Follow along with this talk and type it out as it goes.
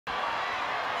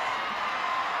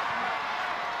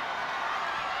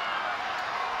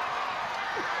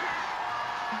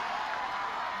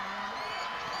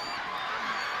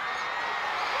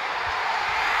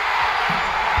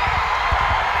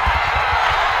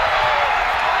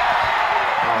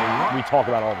we talk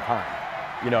about all the time.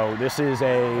 You know, this is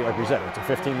like we said, it's a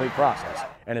 15-week process.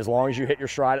 And as long as you hit your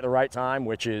stride at the right time,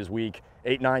 which is week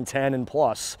 8, 9, 10, and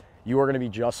plus, you are going to be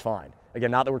just fine.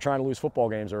 Again, not that we're trying to lose football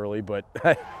games early, but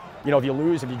you know, if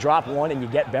you drop one and you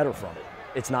get better from it,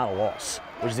 it's not a loss,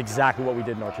 which is exactly what we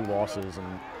did in our 2 losses, and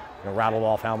you know, rattled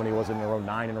off how many was it in a row,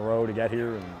 9 in a row to get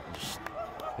here, and just,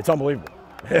 it's unbelievable.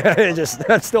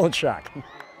 I'm still in shock.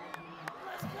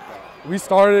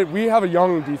 We have a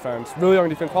young defense, really young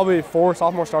defense, probably 4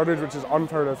 sophomore starters, which is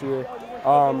unheard of here.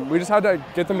 We just had to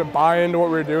get them to buy into what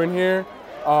we're doing here,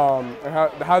 and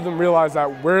have them realize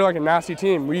that we're like a nasty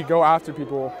team. We go after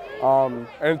people, and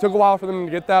it took a while for them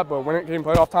to get that, but when it came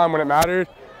playoff time, when it mattered,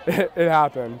 it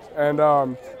happened.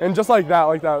 And just like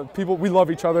that, people, we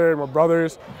love each other and we're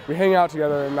brothers. We hang out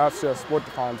together, and that's just what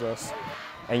defines us.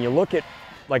 And you look at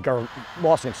like our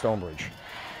loss in Stonebridge,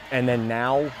 and then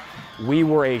now we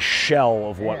were a shell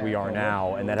of what we are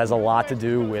now, and that has a lot to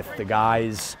do with the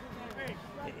guys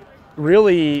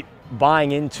really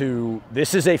buying into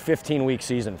this is a 15-week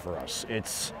season for us.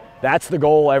 That's the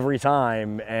goal every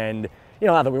time, and you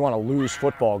know, not that we want to lose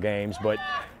football games, but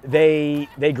they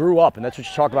grew up, and that's what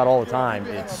you talk about all the time.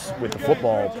 It's with the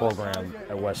football program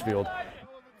at Westfield.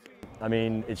 I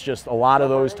mean, it's just a lot of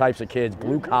those types of kids,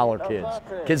 blue-collar kids,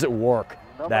 kids at work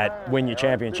that win you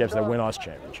championships, that win us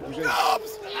championships.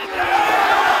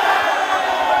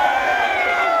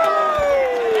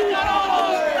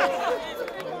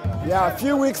 Yeah, a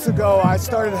few weeks ago, I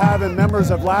started having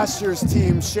members of last year's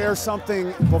team share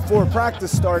something before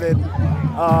practice started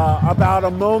about a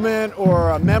moment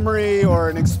or a memory or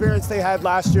an experience they had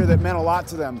last year that meant a lot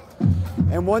to them.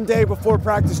 And one day before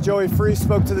practice, Joey Free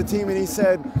spoke to the team and he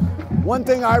said, "One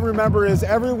thing I remember is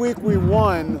every week we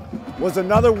won was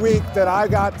another week that I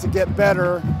got to get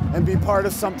better and be part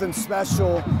of something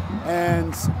special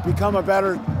and become a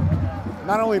better,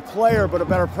 not only player, but a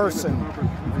better person."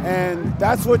 And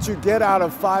that's what you get out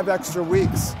of 5 extra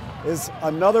weeks, is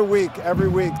another week every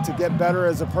week to get better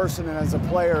as a person and as a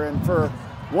player. And for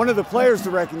one of the players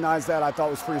to recognize that, I thought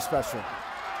was pretty special.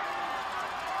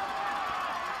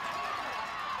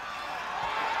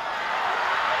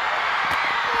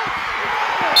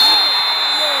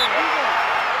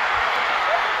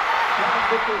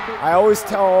 I always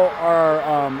tell our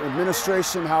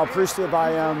administration how appreciative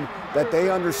I am that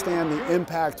they understand the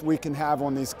impact we can have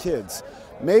on these kids.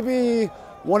 Maybe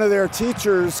one of their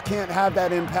teachers can't have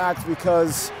that impact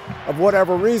because of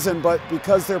whatever reason, but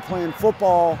because they're playing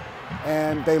football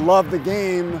and they love the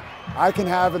game, I can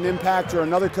have an impact, or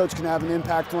another coach can have an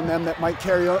impact on them that might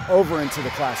carry over into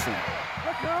the classroom.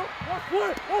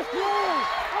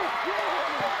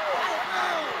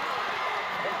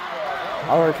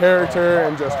 I learned character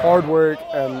and just hard work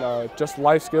and just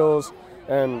life skills.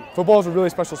 And football is a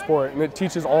really special sport, and it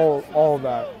teaches all of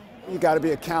that. You got to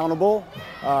be accountable.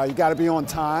 You got to be on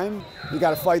time. You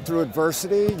got to fight through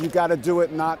adversity. You got to do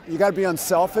it you got to be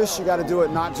unselfish. You got to do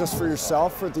it not just for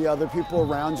yourself, for the other people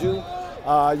around you.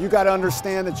 You got to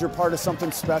understand that you're part of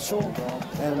something special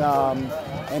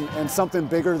and something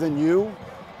bigger than you.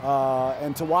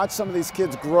 And to watch some of these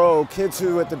kids grow, kids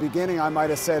who at the beginning I might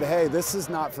have said, "Hey, this is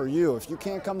not for you. If you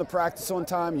can't come to practice on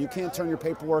time, you can't turn your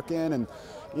paperwork in, and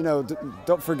you know,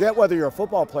 don't forget whether you're a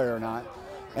football player or not."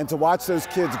 And to watch those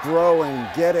kids grow and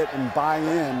get it and buy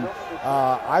in,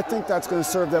 I think that's going to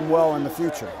serve them well in the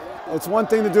future. It's one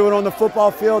thing to do it on the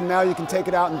football field, and now you can take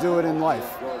it out and do it in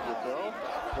life.